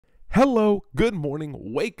Hello, good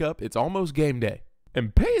morning, wake up, it's almost game day.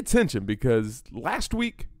 And pay attention because last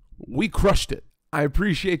week, we crushed it. I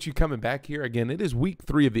appreciate you coming back here. Again, it is week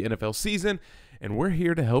 3 of the NFL season, and we're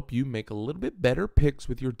here to help you make a little bit better picks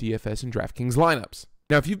with your DFS and Draftkings lineups.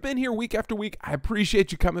 Now, if you've been here week after week, I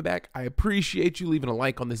appreciate you coming back. I appreciate you leaving a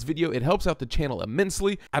like on this video. It helps out the channel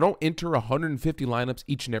immensely. I don't enter 150 lineups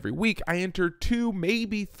each and every week. I enter 2,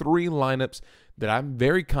 maybe 3 lineups that I'm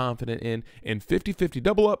very confident in 50-50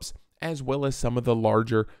 double ups, as well as some of the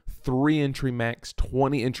larger 3-entry max,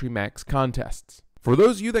 20-entry max contests. For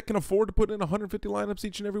those of you that can afford to put in 150 lineups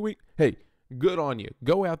each and every week, hey, good on you.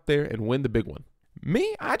 Go out there and win the big one.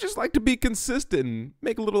 Me, I just like to be consistent and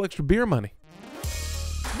make a little extra beer money.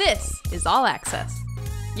 This is Allaqcess,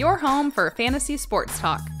 your home for fantasy sports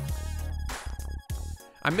talk.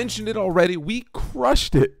 I mentioned it already. We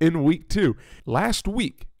crushed it in week 2. Last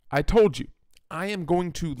week, I told you I am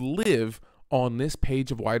going to live on this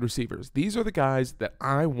page of wide receivers. These are the guys that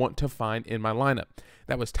I want to find in my lineup.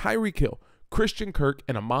 That was Tyreek Hill, Christian Kirk,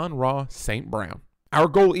 and Amon-Ra St. Brown. Our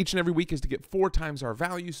goal each and every week is to get 4 times our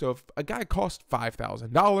value. So if a guy costs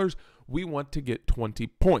 $5,000, we want to get 20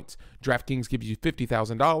 points. DraftKings gives you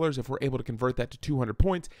 $50,000. If we're able to convert that to 200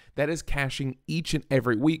 points, that is cashing each and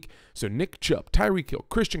every week. So Nick Chubb, Tyreek Hill,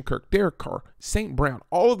 Christian Kirk, Derek Carr, St. Brown,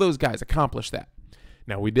 all of those guys accomplished that.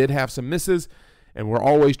 Now, we did have some misses, and we're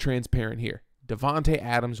always transparent here. Devontae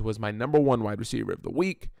Adams was my #1 wide receiver of the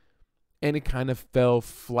week, and it kind of fell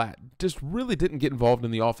flat. Just really didn't get involved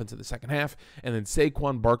in the offense in the second half. And then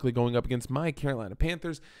Saquon Barkley going up against my Carolina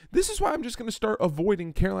Panthers. This is why I'm just going to start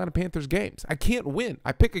avoiding Carolina Panthers games. I can't win.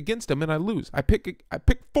 I pick against them and I lose. I pick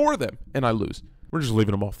for them and I lose. We're just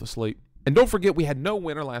leaving them off the slate. And don't forget, we had no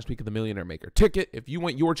winner last week of the Millionaire Maker ticket. If you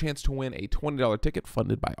want your chance to win a $20 ticket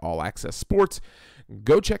funded by Allaqcess Sports,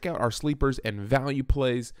 go check out our sleepers and value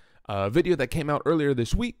plays video that came out earlier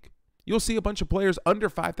this week. You'll see a bunch of players under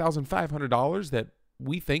 $5,500 that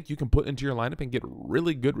we think you can put into your lineup and get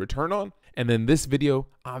really good return on. And then this video,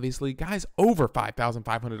 obviously, guys over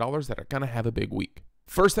 $5,500 that are going to have a big week.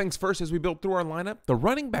 First things first, as we build through our lineup, the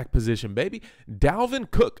running back position, baby. Dalvin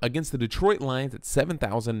Cook against the Detroit Lions at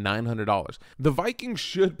 $7,900. The Vikings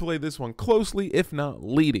should play this one closely, if not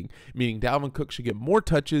leading, meaning Dalvin Cook should get more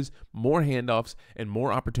touches, more handoffs, and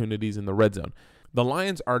more opportunities in the red zone. The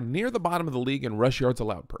Lions are near the bottom of the league in rush yards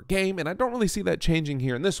allowed per game, and I don't really see that changing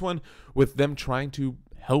here in this one, with them trying to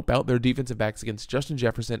help out their defensive backs against Justin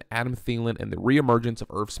Jefferson, Adam Thielen, and the reemergence of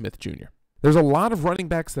Irv Smith Jr. There's a lot of running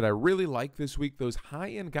backs that I really like this week. Those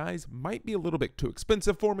high-end guys might be a little bit too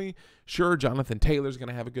expensive for me. Sure, Jonathan Taylor's going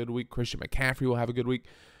to have a good week. Christian McCaffrey will have a good week.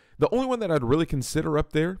 The only one that I'd really consider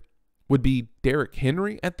up there would be Derrick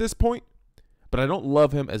Henry at this point, but I don't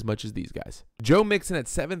love him as much as these guys. Joe Mixon at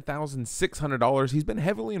 $7,600. He's been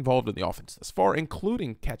heavily involved in the offense thus far,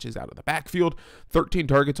 including catches out of the backfield, 13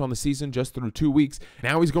 targets on the season just through 2 weeks.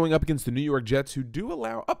 Now he's going up against the New York Jets, who do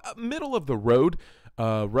allow a middle of the road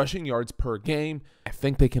rushing yards per game. I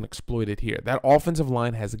think they can exploit it here. That offensive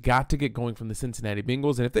line has got to get going from the Cincinnati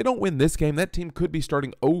Bengals, and if they don't win this game, that team could be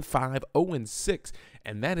starting 0-5, 0-6,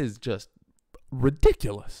 and that is just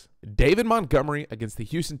ridiculous. David Montgomery against the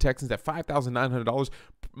Houston Texans at $5,900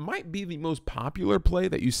 might be the most popular play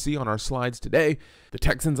that you see on our slides today. The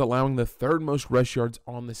Texans allowing the 3rd most rush yards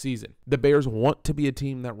on the season. The Bears want to be a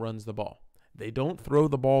team that runs the ball. They don't throw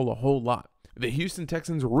the ball a whole lot. The Houston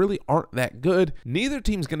Texans really aren't that good. Neither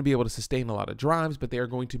team's going to be able to sustain a lot of drives, but they are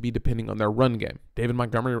going to be depending on their run game. David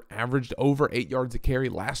Montgomery averaged over 8 yards a carry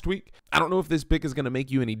last week. I don't know if this pick is going to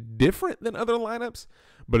make you any different than other lineups,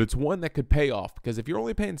 but it's one that could pay off because if you're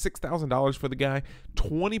only paying $6,000 for the guy,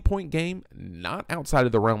 20-point game, not outside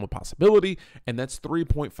of the realm of possibility, and that's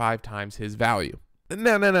 3.5 times his value.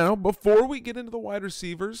 Now, before we get into the wide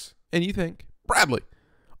receivers, and you think, Bradley,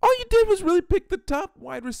 all you did was really pick the top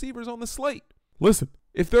wide receivers on the slate. Listen,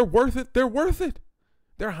 if they're worth it, they're worth it.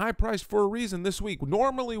 They're high priced for a reason this week.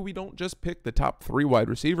 Normally, we don't just pick the top 3 wide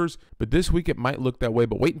receivers, but this week it might look that way,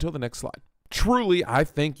 but wait until the next slide. Truly, I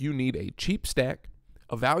think you need a cheap stack,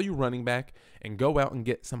 a value running back, and go out and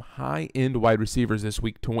get some high-end wide receivers this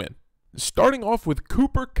week to win. Starting off with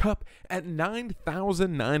Cooper Kupp at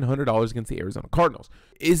 $9,900 against the Arizona Cardinals.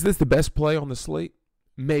 Is this the best play on the slate?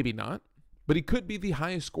 Maybe not. But he could be the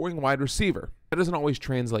highest scoring wide receiver. That doesn't always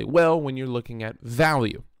translate well when you're looking at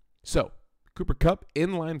value. So, Cooper Kupp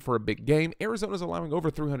in line for a big game. Arizona's allowing over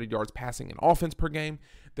 300 yards passing in offense per game.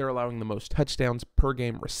 They're allowing the most touchdowns per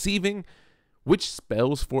game receiving, which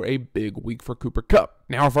spells for a big week for Cooper Kupp.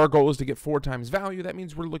 Now, if our goal is to get 4 times value, that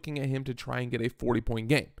means we're looking at him to try and get a 40-point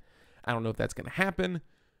game. I don't know if that's going to happen,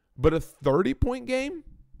 but a 30-point game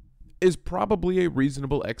is probably a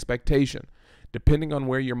reasonable expectation. Depending on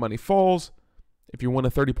where your money falls, if you want a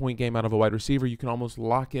 30-point game out of a wide receiver, you can almost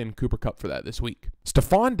lock in Cooper Kupp for that this week.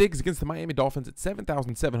 Stephon Diggs against the Miami Dolphins at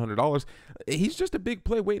 $7,700. He's just a big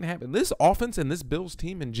play waiting to happen. This offense and this Bills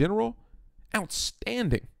team in general,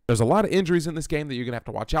 outstanding. There's a lot of injuries in this game that you're going to have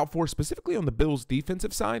to watch out for, specifically on the Bills'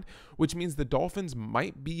 defensive side, which means the Dolphins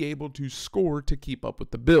might be able to score to keep up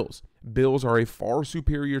with the Bills. Bills are a far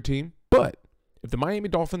superior team, but if the Miami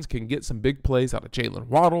Dolphins can get some big plays out of Jalen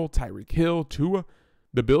Waddle, Tyreek Hill, Tua,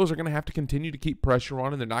 the Bills are going to have to continue to keep pressure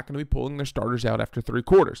on, and they're not going to be pulling their starters out after 3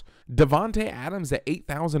 quarters. Devontae Adams at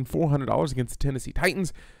 $8,400 against the Tennessee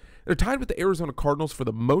Titans. They're tied with the Arizona Cardinals for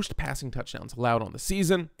the most passing touchdowns allowed on the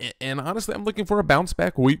season. And honestly, I'm looking for a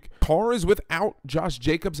bounce-back week. Carr is without Josh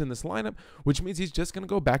Jacobs in this lineup, which means he's just going to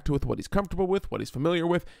go back to what he's comfortable with, what he's familiar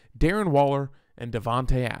with, Darren Waller and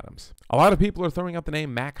Devontae Adams. A lot of people are throwing out the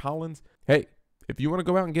name Mac Hollins. Hey, if you want to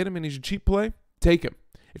go out and get him and he's a cheap play, take him.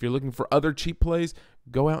 If you're looking for other cheap plays,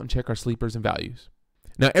 go out and check our sleepers and values.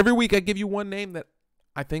 Now, every week I give you one name that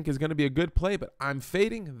I think is going to be a good play, but I'm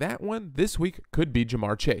fading that one. This week could be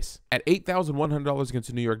Jamar Chase. At $8,100 against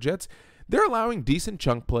the New York Jets, they're allowing decent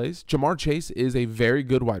chunk plays. Jamar Chase is a very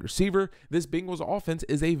good wide receiver. This Bengals offense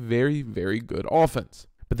is a very, very good offense.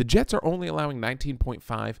 But the Jets are only allowing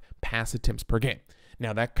 19.5 pass attempts per game.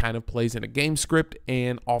 Now, that kind of plays in a game script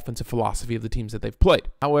and offensive philosophy of the teams that they've played.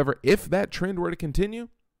 However, if that trend were to continue,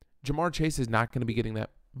 Jamar Chase is not going to be getting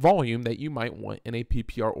that volume that you might want in a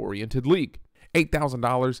PPR-oriented league.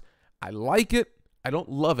 $8,000, I like it. I don't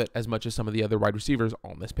love it as much as some of the other wide receivers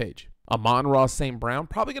on this page. Amon-Ra St. Brown,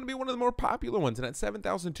 probably going to be one of the more popular ones, and at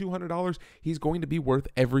 $7,200, he's going to be worth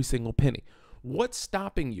every single penny. What's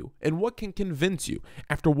stopping you, and what can convince you?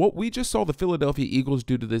 After what we just saw the Philadelphia Eagles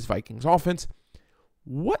do to this Vikings offense,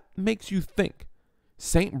 what makes you think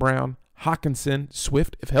St. Brown, Hawkinson,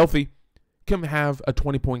 Swift, if healthy, can have a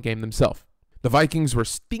 20-point game themselves? The Vikings were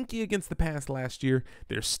stinky against the pass last year.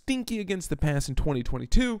 They're stinky against the pass in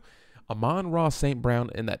 2022. Amon-Ra St.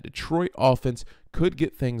 Brown and that Detroit offense could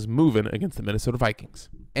get things moving against the Minnesota Vikings.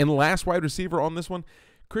 And last wide receiver on this one,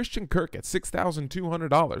 Christian Kirk at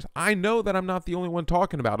 $6,200. I know that I'm not the only one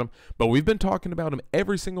talking about him, but we've been talking about him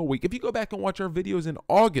every single week. If you go back and watch our videos in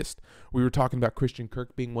August, we were talking about Christian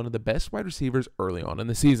Kirk being one of the best wide receivers early on in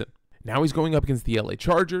the season. Now he's going up against the LA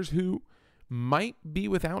Chargers, who might be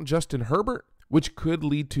without Justin Herbert, which could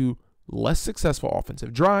lead to less successful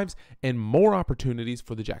offensive drives and more opportunities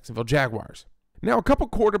for the Jacksonville Jaguars. Now, a couple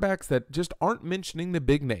quarterbacks that just aren't mentioning the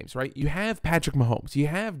big names, right? You have Patrick Mahomes, you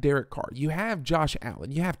have Derek Carr, you have Josh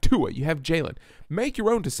Allen, you have Tua, you have Jalen. Make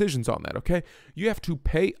your own decisions on that, okay? You have to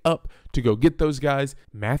pay up to go get those guys.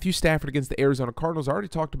 Matthew Stafford against the Arizona Cardinals, I already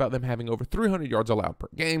talked about them having over 300 yards allowed per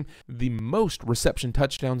game, the most reception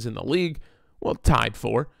touchdowns in the league, well, tied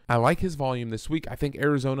for. I like his volume this week. I think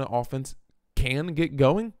Arizona offense can get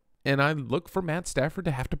going, and I look for Matt Stafford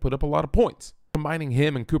to have to put up a lot of points. Combining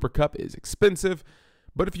him and Cooper Kupp is expensive,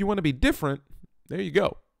 but if you want to be different, there you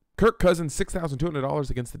go. Kirk Cousins, $6,200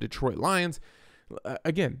 against the Detroit Lions.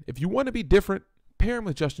 Again, if you want to be different, pair him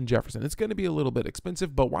with Justin Jefferson. It's going to be a little bit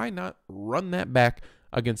expensive, but why not run that back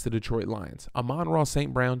against the Detroit Lions? Amon-Ra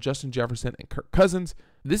St. Brown, Justin Jefferson, and Kirk Cousins.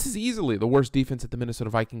 This is easily the worst defense that the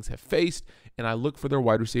Minnesota Vikings have faced, and I look for their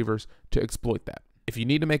wide receivers to exploit that. If you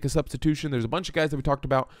need to make a substitution, there's a bunch of guys that we talked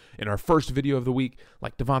about in our first video of the week,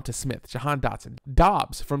 like Devonta Smith, Jahan Dotson,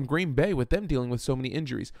 Dobbs from Green Bay with them dealing with so many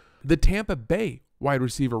injuries. The Tampa Bay wide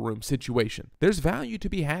receiver room situation. There's value to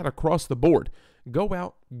be had across the board. Go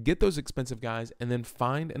out, get those expensive guys, and then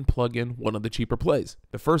find and plug in one of the cheaper plays.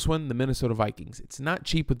 The first one, the Minnesota Vikings. It's not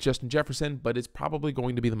cheap with Justin Jefferson, but it's probably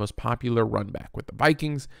going to be the most popular run back with the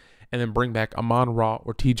Vikings, and then bring back Amon-Ra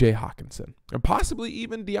or TJ Hawkinson, and possibly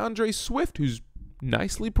even DeAndre Swift, who's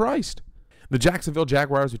nicely priced. The Jacksonville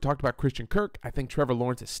Jaguars, we talked about Christian Kirk. I think Trevor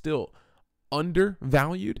Lawrence is still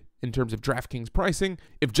undervalued in terms of DraftKings pricing.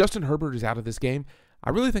 If Justin Herbert is out of this game,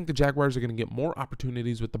 I really think the Jaguars are going to get more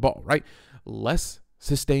opportunities with the ball, right? Less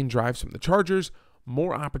sustained drives from the Chargers,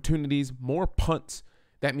 more opportunities, more punts.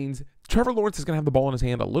 That means Trevor Lawrence is going to have the ball in his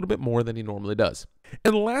hand a little bit more than he normally does.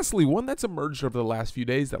 And lastly, one that's emerged over the last few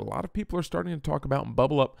days that a lot of people are starting to talk about and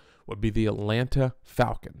bubble up would be the Atlanta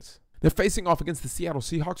Falcons. They're facing off against the Seattle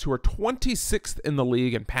Seahawks, who are 26th in the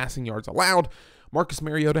league in passing yards allowed. Marcus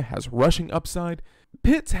Mariota has rushing upside.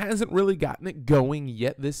 Pitts hasn't really gotten it going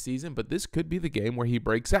yet this season, but this could be the game where he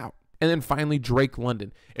breaks out. And then finally, Drake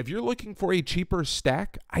London. If you're looking for a cheaper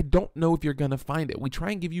stack, I don't know if you're going to find it. We try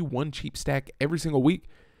and give you one cheap stack every single week,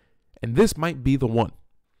 and this might be the one.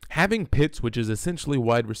 Having Pitts, which is essentially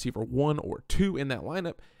wide receiver 1 or 2 in that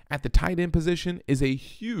lineup, at the tight end position is a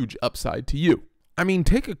huge upside to you. I mean,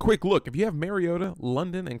 take a quick look. If you have Mariota,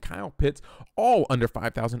 London, and Kyle Pitts all under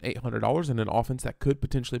 $5,800 in an offense that could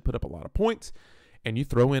potentially put up a lot of points, and you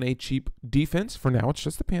throw in a cheap defense, for now it's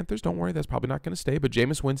just the Panthers, don't worry, that's probably not going to stay, but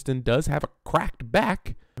Jameis Winston does have a cracked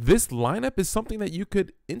back, this lineup is something that you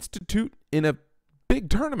could institute in a big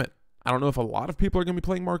tournament. I don't know if a lot of people are going to be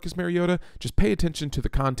playing Marcus Mariota. Just pay attention to the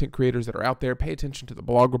content creators that are out there. Pay attention to the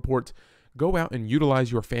blog reports. Go out and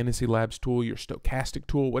utilize your Fantasy Labs tool, your Stochastic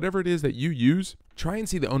tool, whatever it is that you use. Try and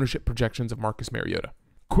see the ownership projections of Marcus Mariota.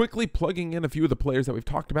 Quickly plugging in a few of the players that we've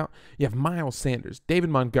talked about, you have Miles Sanders, David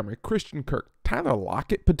Montgomery, Christian Kirk, Tyler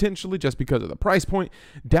Lockett potentially just because of the price point,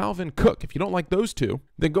 Dalvin Cook. If you don't like those two,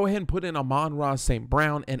 then go ahead and put in Amon-Ra St.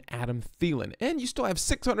 Brown and Adam Thielen. And you still have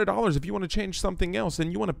 $600 if you want to change something else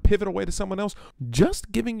and you want to pivot away to someone else.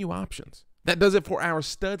 Just giving you options. That does it for our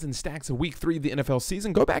studs and stacks of week 3 of the NFL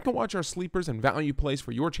season. Go back and watch our sleepers and value plays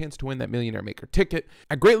for your chance to win that Millionaire Maker ticket.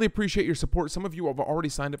 I greatly appreciate your support. Some of you have already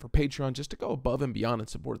signed up for Patreon just to go above and beyond and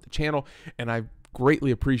support the channel, and I greatly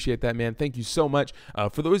appreciate that, man. Thank you so much.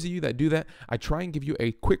 For those of you that do that, I try and give you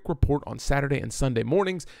a quick report on Saturday and Sunday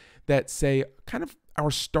mornings that say kind of our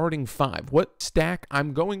starting 5, what stack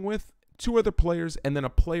I'm going with, 2 other players, and then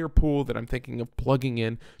a player pool that I'm thinking of plugging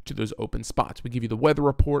in to those open spots. We give you the weather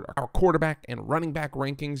report, our quarterback and running back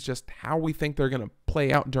rankings, just how we think they're going to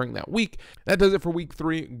play out during that week. That does it for week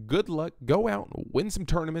 3. Good luck. Go out, win some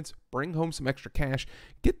tournaments, bring home some extra cash,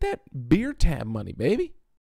 get that beer tab money, baby.